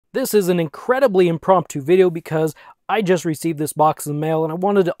This is an incredibly impromptu video because I just received this box in the mail and I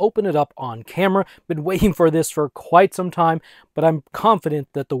wanted to open it up on camera. Been waiting for this for quite some time, but I'm confident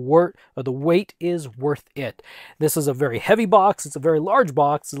that the weight is worth it. This is a very heavy box. It's a very large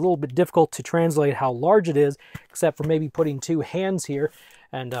box. It's a little bit difficult to translate how large it is, except for maybe putting two hands here.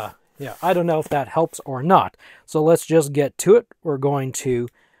 And yeah, I don't know if that helps or not. So let's just get to it. We're going to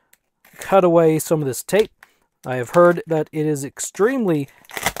cut away some of this tape. I have heard that it is extremely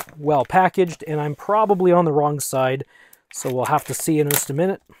well packaged, and I'm probably on the wrong side, so we'll have to see in just a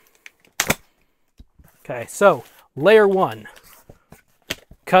minute. Okay, so layer one,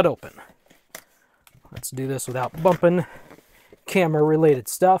 cut open. Let's do this without bumping camera related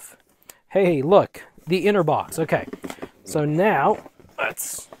stuff. Hey, look, the inner box. Okay, so now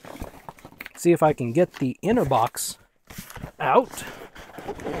let's see if I can get the inner box out.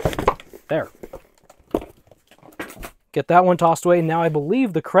 There. Get that one tossed away. Now I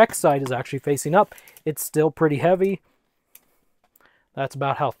believe the correct side is actually facing up. It's still pretty heavy. That's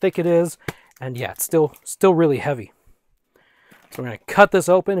about how thick it is. And yeah, it's still really heavy. So we're going to cut this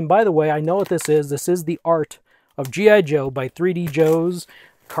open. And by the way, I know what this is. This is the Art of G.I. Joe by 3D Joe's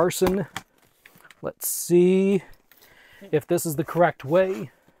Carson. Let's see if this is the correct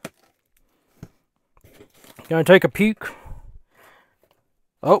way. Going to take a peek.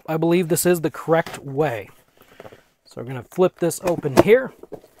 Oh, I believe this is the correct way. So we're going to flip this open here.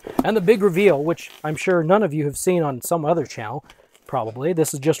 And the big reveal, which I'm sure none of you have seen on some other channel, probably.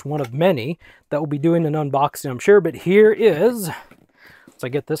 This is just one of many that will be doing an unboxing, I'm sure. But here is, once I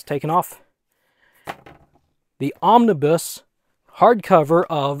get this taken off, the Omnibus hardcover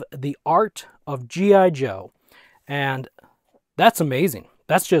of The Art of G.I. Joe. And that's amazing.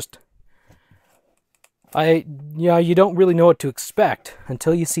 That's just, you don't really know what to expect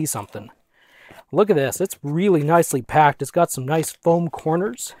until you see something. Look at this. It's really nicely packed. It's got some nice foam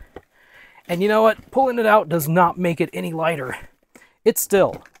corners. And you know what? Pulling it out does not make it any lighter. It's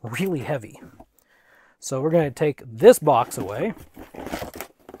still really heavy. So we're going to take this box away.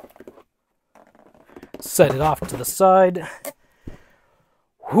 Set it off to the side.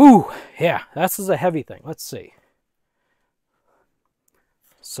 Whew! Yeah, this is a heavy thing. Let's see.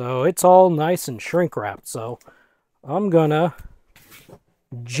 So it's all nice and shrink wrapped. So I'm going to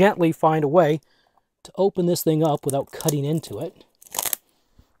gently find a way to open this thing up without cutting into it.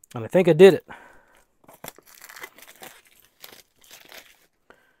 And I think I did it.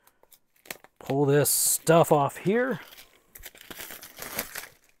 Pull this stuff off here.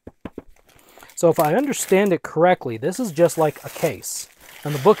 So if I understand it correctly, this is just like a case.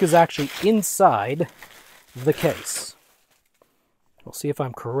 And the book is actually inside the case. We'll see if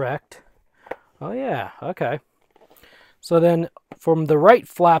I'm correct. Oh yeah, okay. So then from the right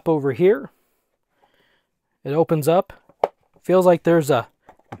flap over here, it opens up. Feels like there's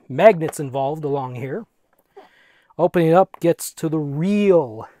magnets involved along here. Opening it up gets to the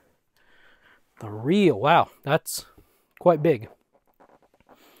reel. The reel. Wow, that's quite big.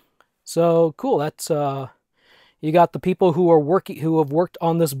 So cool. That's you got the people who have worked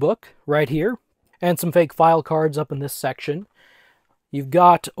on this book right here, and some fake file cards up in this section. You've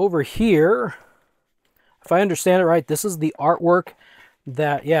got over here, if I understand it right, this is the artwork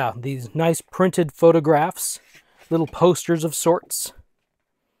that, yeah, these nice printed photographs, little posters of sorts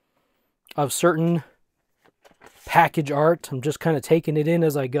of certain package art. I'm just kind of taking it in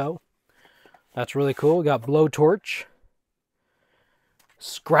as I go. That's really cool. We got blowtorch,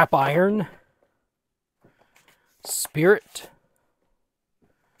 scrap iron, spirit,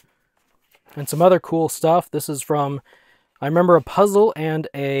 and some other cool stuff. This is from, I remember, a puzzle and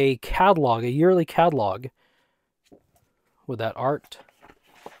a catalog, a yearly catalog with that art.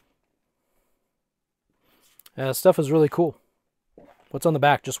 Stuff is really cool. What's on the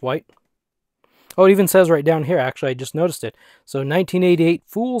back? Just white? Oh, it even says right down here, actually, I just noticed it. So 1988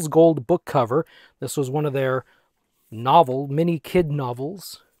 Fool's Gold book cover. This was one of their mini kid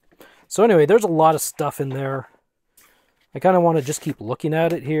novels. So anyway, there's a lot of stuff in there. I kind of want to just keep looking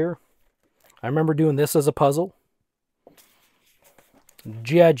at it here. I remember doing this as a puzzle.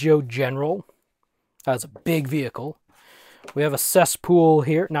 G.I. Joe General. That's a big vehicle. We have a cesspool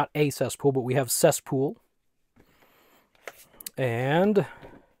here. Not a cesspool, but we have cesspool. And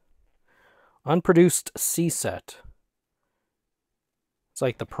unproduced C-set. It's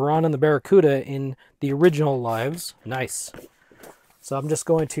like the Piranha and the Barracuda in the original lives. Nice. So I'm just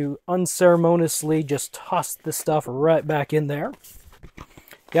going to unceremoniously just toss this stuff right back in there.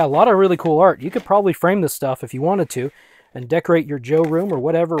 Yeah, a lot of really cool art. You could probably frame this stuff if you wanted to and decorate your Joe room or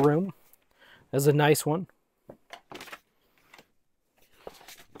whatever room. That's a nice one.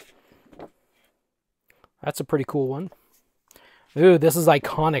 That's a pretty cool one. Ooh, this is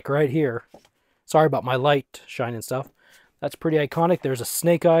iconic right here. Sorry about my light shining stuff. That's pretty iconic. There's a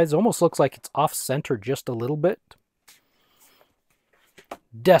Snake Eyes. It almost looks like it's off-center just a little bit.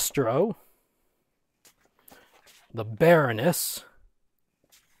 Destro. The Baroness.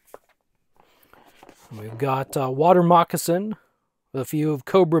 We've got Water Moccasin with a few of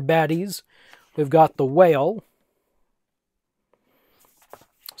Cobra baddies. We've got the Whale.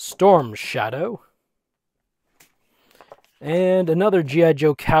 Storm Shadow. And another G.I.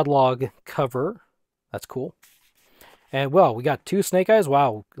 Joe catalog cover. That's cool. And, well, we got 2 Snake Eyes.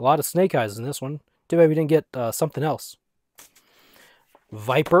 Wow, a lot of Snake Eyes in this one. Too bad we didn't get something else.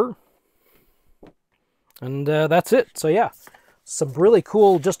 Viper. And that's it. So, yeah, some really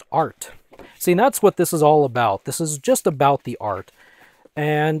cool just art. See, that's what this is all about. This is just about the art.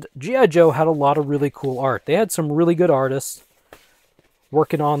 And G.I. Joe had a lot of really cool art. They had some really good artists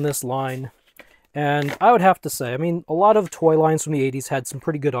working on this line. And I would have to say, I mean, a lot of toy lines from the 80s had some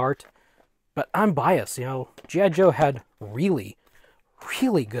pretty good art. But I'm biased, you know. G.I. Joe had really,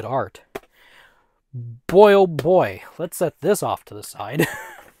 really good art. Boy, oh boy. Let's set this off to the side.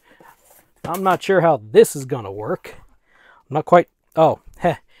 I'm not sure how this is going to work. I'm not quite... Oh,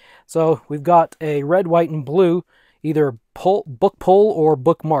 heh. So we've got a red, white, and blue, either book pull or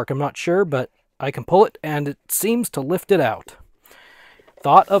bookmark. I'm not sure, but I can pull it, and it seems to lift it out.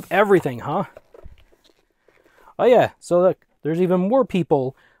 Thought of everything, huh? Oh yeah, so look, there's even more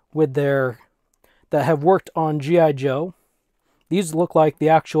people with that have worked on G.I. Joe. These look like the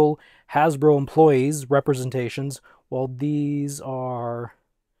actual Hasbro employees' representations, while these are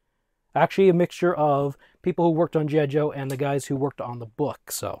actually a mixture of people who worked on G.I. Joe and the guys who worked on the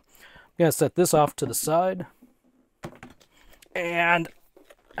book. So I'm going to set this off to the side. And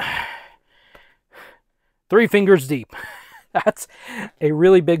 3 fingers deep. That's a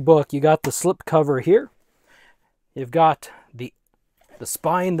really big book. You got the slip cover here. You've got the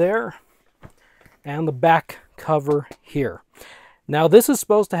spine there. And the back cover here. Now this is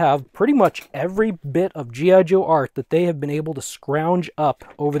supposed to have pretty much every bit of G.I. Joe art that they have been able to scrounge up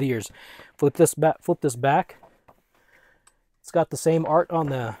over the years. Flip this back. It's got the same art on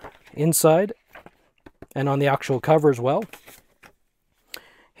the inside and on the actual cover as well.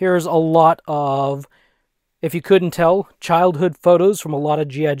 Here's a lot of, if you couldn't tell, childhood photos from a lot of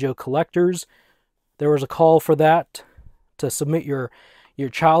G.I. Joe collectors. There was a call for that to submit your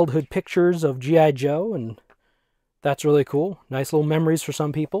childhood pictures of G.I. Joe, and that's really cool. Nice little memories for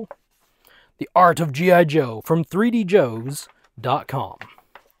some people. The Art of G.I. Joe from 3djoes.com.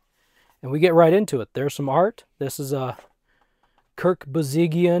 And we get right into it. There's some art. This is a Kirk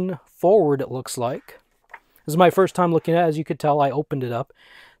Bazigian forward, it looks like. This is my first time looking at it. As you could tell, I opened it up.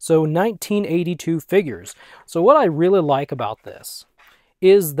 So 1982 figures. So what I really like about this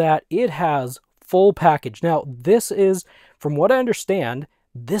is that it has full package. Now, this is, from what I understand,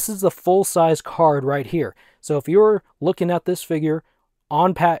 this is the full-size card right here. So if you're looking at this figure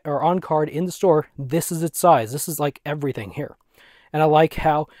on card in the store, this is its size. This is like everything here. And I like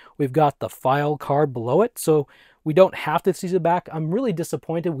how we've got the file card below it, so we don't have to see the back. I'm really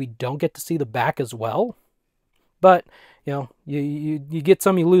disappointed we don't get to see the back as well. But, you know, you get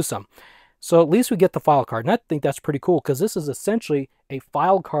some, you lose some. So at least we get the file card. And I think that's pretty cool because this is essentially a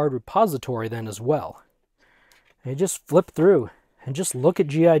file card repository then as well. And you just flip through and just look at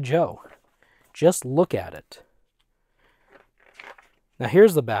G.I. Joe. Just look at it. Now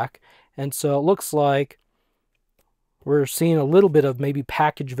here's the back. And so it looks like we're seeing a little bit of maybe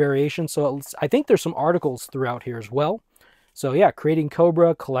package variation. So I think there's some articles throughout here as well. So yeah, creating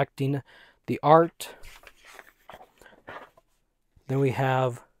Cobra, collecting the art. Then we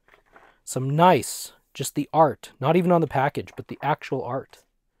have some nice, just the art. Not even on the package, but the actual art.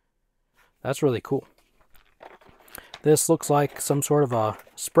 That's really cool. This looks like some sort of a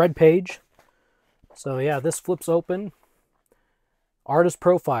spread page. So yeah, this flips open. Artist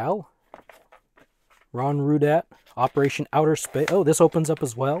profile. Ron Rudat. Operation Outer Space. Oh, this opens up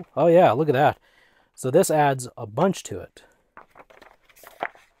as well. Oh yeah, look at that. So this adds a bunch to it.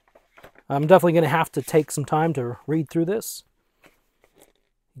 I'm definitely going to have to take some time to read through this.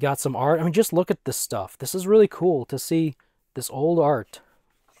 Got some art. I mean, just look at this stuff. This is really cool to see this old art.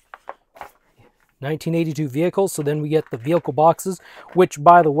 1982 vehicles. So then we get the vehicle boxes, which,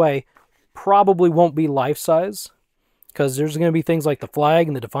 by the way, probably won't be life-size because there's going to be things like the Flag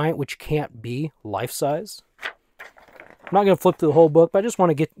and the Defiant, which can't be life-size. I'm not going to flip through the whole book, but I just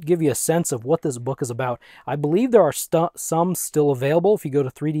want to give you a sense of what this book is about. I believe there are some still available if you go to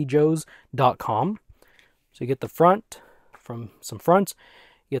 3djoes.com. So you get the front from some fronts.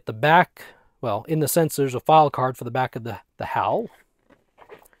 You get the back. Well, in the sense there's a file card for the back of the HAL.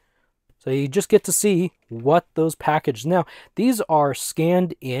 So you just get to see what those packages. Now, these are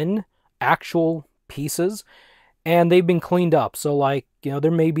scanned in actual pieces, and they've been cleaned up. So like, you know,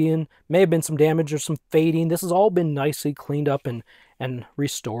 there may have been some damage or some fading. This has all been nicely cleaned up and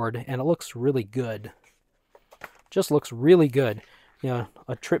restored, and it looks really good. Just looks really good. You know,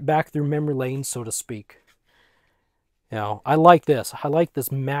 a trip back through memory lane, so to speak. You know, I like this. I like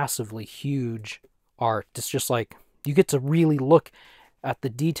this massively huge art. It's just like, you get to really look at the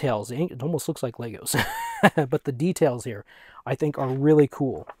details. It almost looks like Legos. But the details here, I think, are really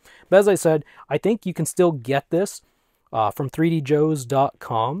cool. But as I said, I think you can still get this from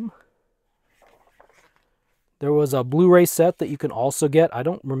 3djoes.com. There was a Blu-ray set that you can also get. I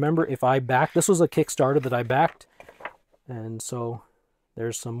don't remember if I backed. This was a Kickstarter that I backed. And so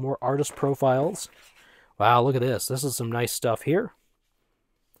there's some more artist profiles. Wow, look at this. This is some nice stuff here.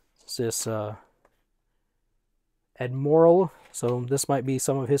 This Ed Morrill. So this might be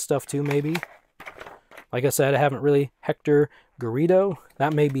some of his stuff too, maybe. Like I said, I haven't really... Hector Garrido.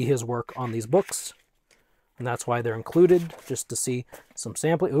 That may be his work on these books. And that's why they're included, just to see some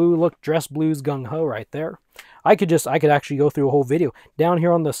sampling. Ooh, look, Dress Blues Gung Ho right there. I could actually go through a whole video. Down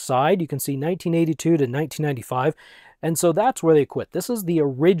here on the side, you can see 1982 to 1995. And so that's where they quit. This is the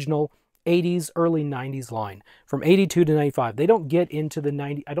original 80s, early 90s line. From 82 to 95. They don't get into the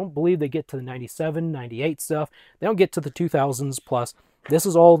 90... I don't believe they get to the 97, 98 stuff. They don't get to the 2000s plus. This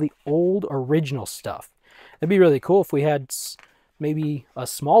is all the old original stuff. It'd be really cool if we had maybe a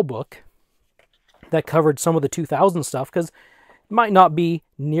small book that covered some of the 2000 stuff, because it might not be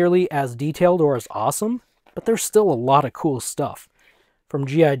nearly as detailed or as awesome, but there's still a lot of cool stuff from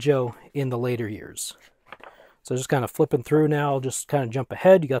G.I. Joe in the later years. So just kind of flipping through now, just kind of jump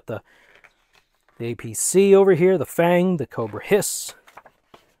ahead. You got the APC over here, the Fang, the Cobra Hiss.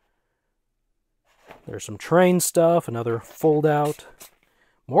 There's some train stuff, another fold out.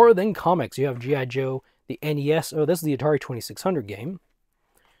 More than comics, you have G.I. Joe, the NES. Oh, this is the Atari 2600 game.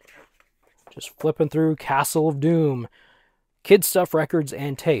 Just flipping through Castle of Doom, Kid Stuff records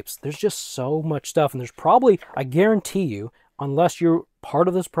and tapes. There's just so much stuff. And there's probably, I guarantee you, unless you're part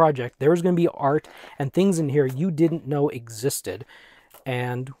of this project, there's going to be art and things in here you didn't know existed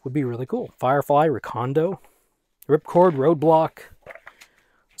and would be really cool. Firefly, Recondo, Ripcord, Roadblock.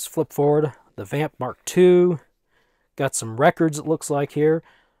 Let's flip forward. The Vamp Mark II. Got some records, it looks like here.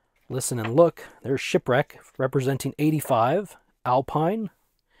 Listen and Look. There's Shipwreck, representing 85. Alpine.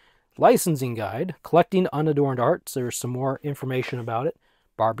 Licensing Guide. Collecting Unadorned Arts. There's some more information about it.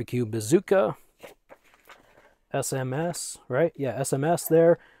 Barbecue Bazooka. SMS, right? Yeah, SMS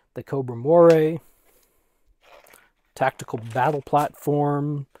there. The Cobra Moray. Tactical Battle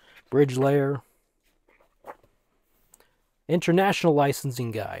Platform. Bridge Layer. International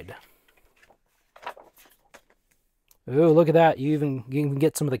Licensing Guide. Oh, look at that. You can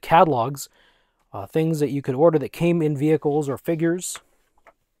get some of the catalogs. Things that you could order that came in vehicles or figures.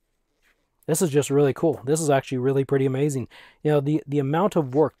 This is just really cool. This is actually really pretty amazing. You know, the amount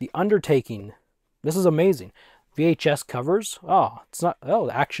of work, the undertaking. This is amazing. VHS covers. Oh, it's not... Oh,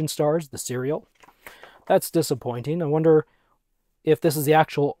 the Action Stars, the cereal. That's disappointing. I wonder if this is the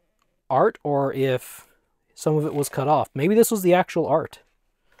actual art or if some of it was cut off. Maybe this was the actual art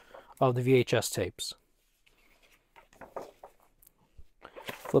of the VHS tapes.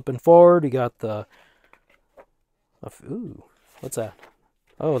 Flipping forward, you got the... Ooh, what's that?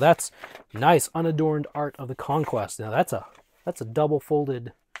 Oh, that's nice unadorned art of the Conquest. Now that's a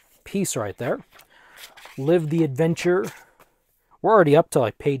double-folded piece right there. Live the Adventure. We're already up to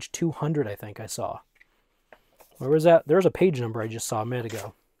like page 200, I think I saw. Where was that? There's a page number I just saw a minute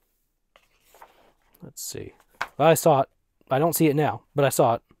ago. Let's see. Well, I saw it. I don't see it now, but I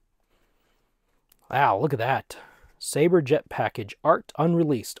saw it. Wow, look at that. Saber Jet Package. Art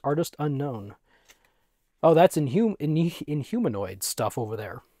unreleased. Artist unknown. Oh, that's in Inhumanoid stuff over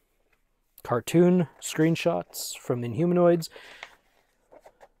there. Cartoon screenshots from Inhumanoids.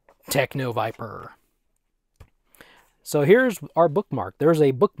 Techno Viper. So here's our bookmark. There's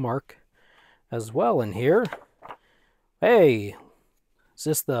a bookmark as well in here. Hey, is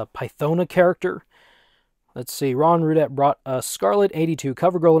this the Pythona character? Let's see. Ron Rudett brought us Scarlet 82,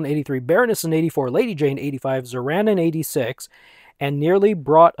 Covergirl in 83, Baroness in 84, Lady Jane 85, Zorana in 86, and nearly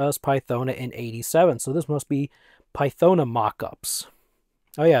brought us Pythona in 87. So this must be Pythona mock-ups.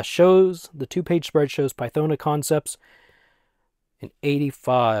 Oh yeah, shows, the two-page spread shows Pythona concepts in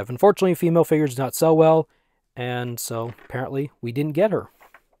 85. Unfortunately, female figures do not sell well, and so apparently we didn't get her.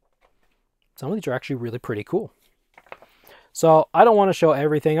 Some of these are actually really pretty cool. So I don't want to show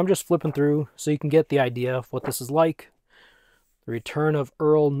everything. I'm just flipping through so you can get the idea of what this is like. The Return of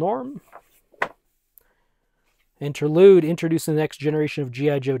Earl Norm. Interlude, introducing the next generation of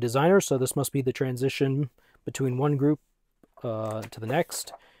G.I. Joe designers. So this must be the transition between one group to the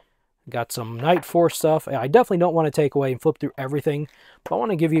next. Got some Night Force stuff. I definitely don't want to take away and flip through everything, but I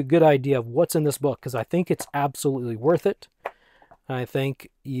want to give you a good idea of what's in this book because I think it's absolutely worth it. I think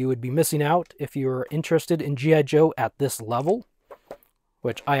you would be missing out if you're interested in G.I. Joe at this level,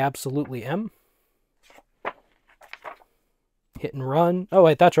 which I absolutely am. Hit and Run. Oh,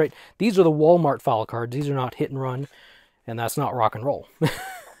 wait, that's right. These are the Walmart file cards. These are not Hit and Run, and that's not Rock and Roll.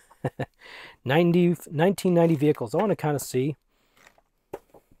 1990 vehicles. I want to kind of see.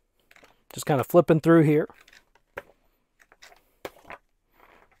 Just kind of flipping through here.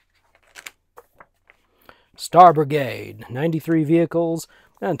 Star Brigade, 93 vehicles.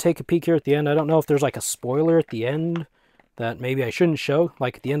 I'm going to take a peek here at the end. I don't know if there's like a spoiler at the end that maybe I shouldn't show.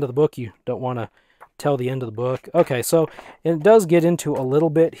 Like at the end of the book, you don't want to tell the end of the book. Okay, so it does get into a little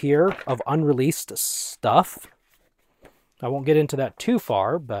bit here of unreleased stuff. I won't get into that too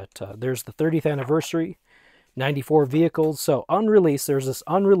far, but there's the 30th anniversary, 94 vehicles. So unreleased, there's this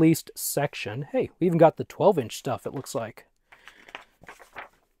unreleased section. Hey, we even got the 12-inch stuff, it looks like.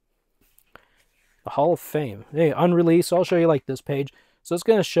 The Hall of Fame. Hey, unreleased. I'll show you like this page. So it's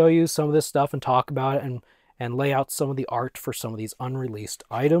going to show you some of this stuff and talk about it and lay out some of the art for some of these unreleased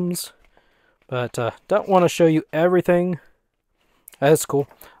items. But don't want to show you everything. That's cool.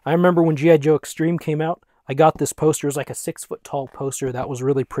 I remember when G.I. Joe Extreme came out, I got this poster. It was like a 6-foot tall poster. That was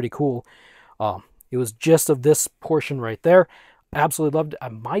really pretty cool. It was just of this portion right there. Absolutely loved it. I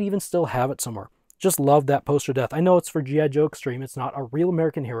might even still have it somewhere. Just love that poster to death. I know it's for G.I. Joe Extreme. It's not a real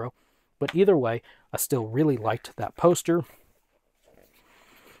American hero. But either way, I still really liked that poster.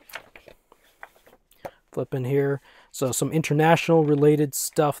 Flip in here. So some international related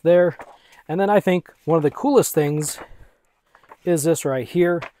stuff there. And then I think one of the coolest things is this right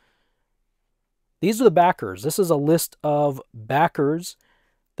here. These are the backers. This is a list of backers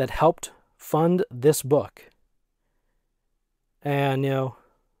that helped fund this book. And, you know,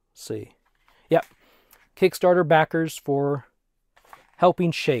 let's see. Yep. Kickstarter backers for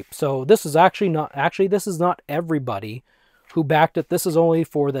helping shape. So this is this is not everybody who backed it. This is only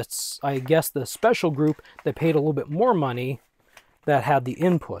for this, I guess, the special group that paid a little bit more money that had the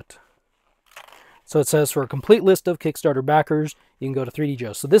input. So it says for a complete list of Kickstarter backers, you can go to 3D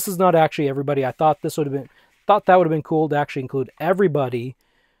Joe. So this is not actually everybody. I thought that would have been cool to actually include everybody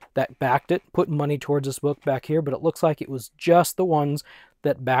that backed it, put money towards this book back here, but it looks like it was just the ones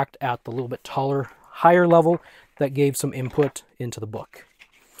that backed at the little bit taller, higher level that gave some input into the book.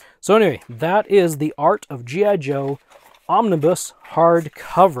 So anyway, that is the Art of G.I. Joe Omnibus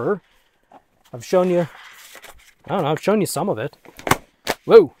Hardcover. I've shown you, I've shown you some of it.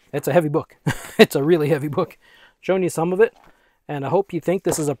 Whoa, it's a heavy book. It's a really heavy book. Showing you some of it, and I hope you think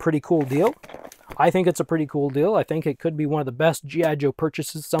this is a pretty cool deal. I think it's a pretty cool deal. I think it could be one of the best G.I. Joe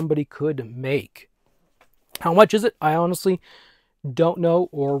purchases somebody could make. How much is it? I honestly don't know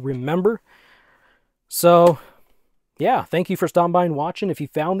or remember. So, yeah, thank you for stopping by and watching. If you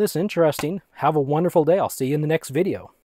found this interesting, have a wonderful day. I'll see you in the next video.